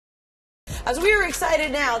as we are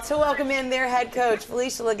excited now to welcome in their head coach,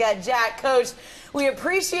 Felisha Legette-Jack. Coach, we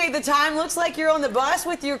appreciate the time. Looks like you're on the bus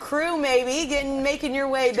with your crew, maybe, making your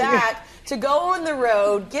way back to go on the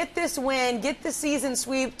road, get this win, get the season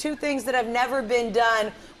sweep, two things that have never been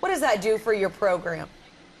done. What does that do for your program?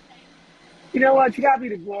 You know what? You got to be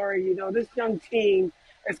the glory. You know, this young team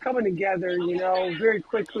is coming together, very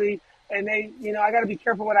quickly. And they, I got to be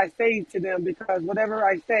careful what I say to them, because whatever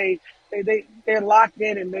I say, they're locked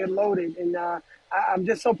in and they're loaded. And I'm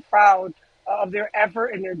just so proud of their effort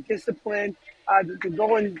and their discipline to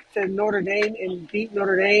go into Notre Dame and beat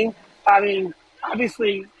Notre Dame. I mean,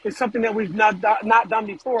 obviously, it's something that we've not done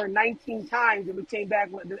before. 19 times and we came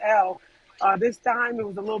back with the L. This time it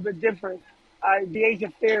was a little bit different.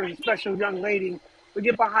 Dyaisha Fair is a special young lady. We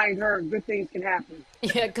get behind her, good things can happen.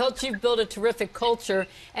 Yeah, Coach, you've built a terrific culture,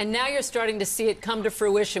 and now you're starting to see it come to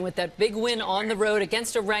fruition with that big win on the road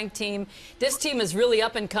against a ranked team. This team is really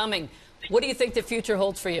up and coming. What do you think the future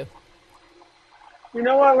holds for you? You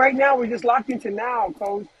know what? Right now, we're just locked into now,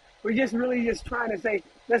 Coach. We're just really just trying to say,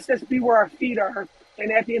 let's just be where our feet are. And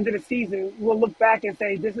at the end of the season, we'll look back and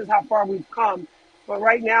say, this is how far we've come. But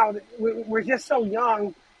right now, we're just so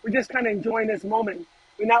young. We're just kind of enjoying this moment.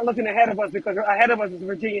 We're not looking ahead of us, because ahead of us is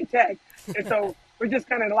Virginia Tech. And so we're just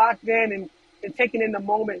kind of locked in and taking in the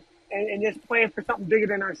moment and just playing for something bigger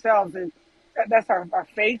than ourselves. And that's our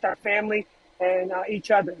faith, our family, and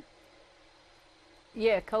each other.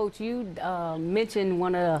 Yeah, Coach, you mentioned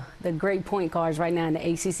one of the great point guards right now in the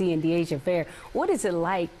ACC and Dyaisha Fair. What is it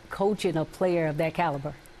like coaching a player of that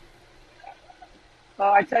caliber?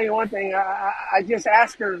 I tell you one thing, I just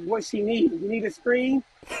ask her what she needs. You need a screen?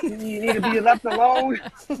 You need to be left alone?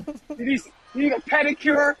 You need a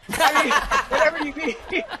pedicure? I mean, whatever you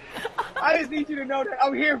need. I just need you to know that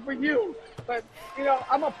I'm here for you. But,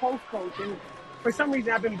 I'm a post coach, and for some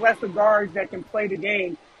reason I've been blessed with guards that can play the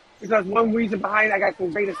game. Because one reason behind it, I got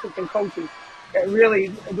some great assistant coaches that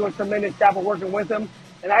really do a tremendous job of working with them.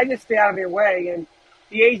 And I just stay out of their way. And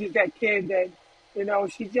Dyaisha is that kid that,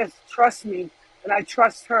 she just trusts me. And I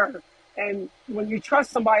trust her. And when you trust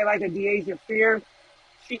somebody like a Dyaisha Fair,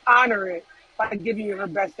 she honor it by giving you her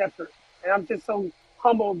best effort. And I'm just so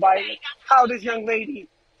humbled by how this young lady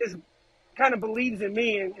just kind of believes in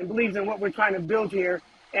me and believes in what we're trying to build here,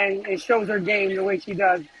 and shows her game the way she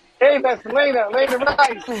does. Hey, that's Alaina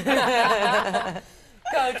Rice.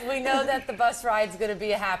 Coach, we know that the bus ride's going to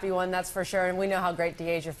be a happy one, that's for sure, and we know how great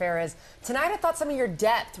Dyaisha Fair is. Tonight, I thought some of your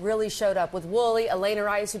depth really showed up with Woolley, Alaina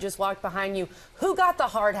Rice, who just walked behind you. Who got the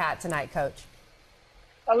hard hat tonight, Coach?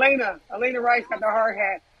 Alaina Rice got the hard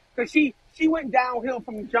hat, because she went downhill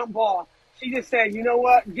from the jump ball. She just said, you know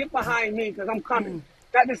what, get behind me, because I'm coming.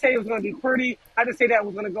 Not to say it was going to be pretty, not to say that it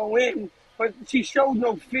was going to go in, but she showed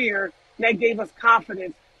no fear, and that gave us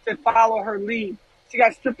confidence to follow her lead. She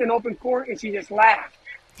got stripped in open court, and she just laughed.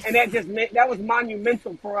 And that was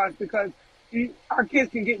monumental for us, because our kids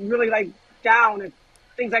can get really down if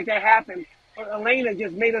things like that happen. But Alaina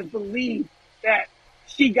just made us believe that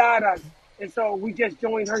she got us. And so we just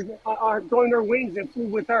joined her wings and flew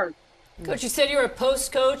with her. Coach, you said you were a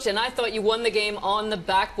post coach, and I thought you won the game on the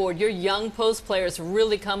backboard. Your young post players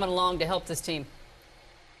really coming along to help this team.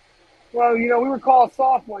 Well, we were called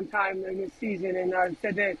soft one time in this season, and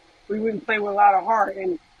said that we wouldn't play with a lot of heart.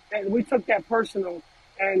 And we took that personal.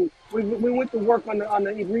 And we went to work on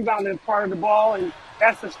the rebounding part of the ball, and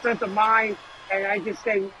that's the strength of mine. And I just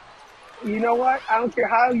say, you know what? I don't care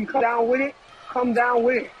how you come down with it. Come down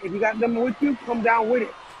with it. If you got them with you, come down with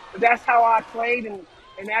it. But that's how I played, and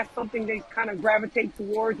that's something they kind of gravitate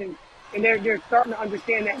towards, and they're starting to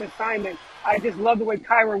understand that assignment. I just love the way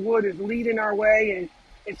Kyra Wood is leading our way,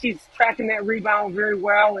 and she's tracking that rebound very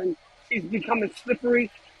well, and she's becoming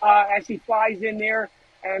slippery as she flies in there.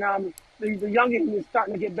 And the youngin is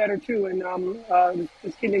starting to get better too, and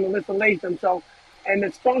this kid named Alyssa Latham. So, and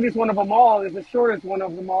the strongest one of them all is the shortest one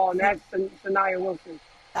of them all, and that's Sanaya Wilson.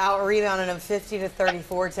 Out rebounding them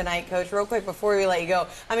 50-34 tonight, Coach. Real quick before we let you go,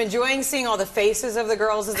 I'm enjoying seeing all the faces of the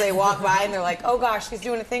girls as they walk by, and they're like, oh gosh, she's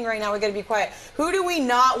doing a thing right now, we got to be quiet. Who do we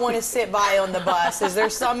not want to sit by on the bus? Is there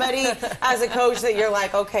somebody as a coach that you're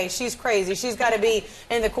like, okay, she's crazy, she's got to be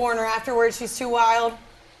in the corner afterwards, she's too wild?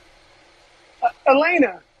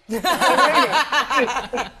 Alaina.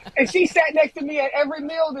 And she sat next to me at every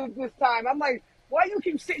meal this time. I'm like, why you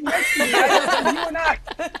keep sitting next to me? You and I,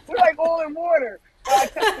 we're like oil and water. I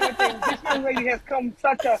tell you one thing, this young lady has come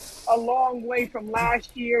such a long way from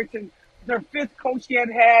last year to their fifth coach she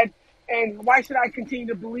had. And why should I continue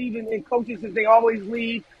to believe in coaches as they always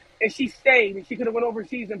lead? And she stayed, and she could have went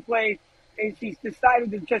overseas and played. And she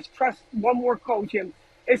decided to just trust one more coach. And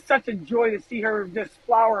it's such a joy to see her just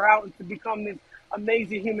flower out and to become this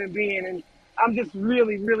amazing human being. And I'm just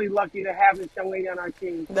really, really lucky to have this young lady on our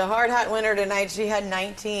team. The hard hat winner tonight, she had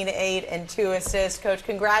 19, 8, and 2 assists. Coach,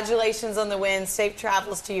 congratulations on the win. Safe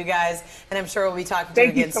travels to you guys, and I'm sure we'll be talking to you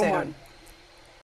again soon. Thank you so much.